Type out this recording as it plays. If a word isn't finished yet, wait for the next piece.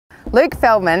Luke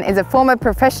Feldman is a former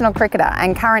professional cricketer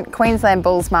and current Queensland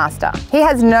Bulls master. He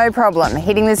has no problem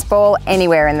hitting this ball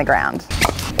anywhere in the ground.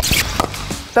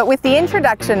 But with the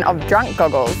introduction of drunk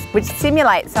goggles, which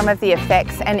simulate some of the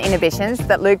effects and inhibitions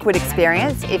that Luke would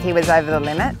experience if he was over the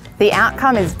limit, the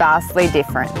outcome is vastly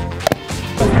different.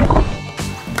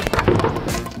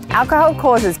 Alcohol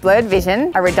causes blurred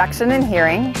vision, a reduction in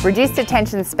hearing, reduced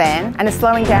attention span, and a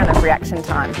slowing down of reaction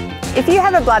time. If you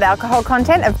have a blood alcohol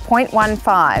content of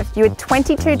 0.15, you are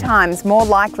 22 times more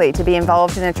likely to be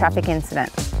involved in a traffic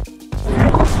incident.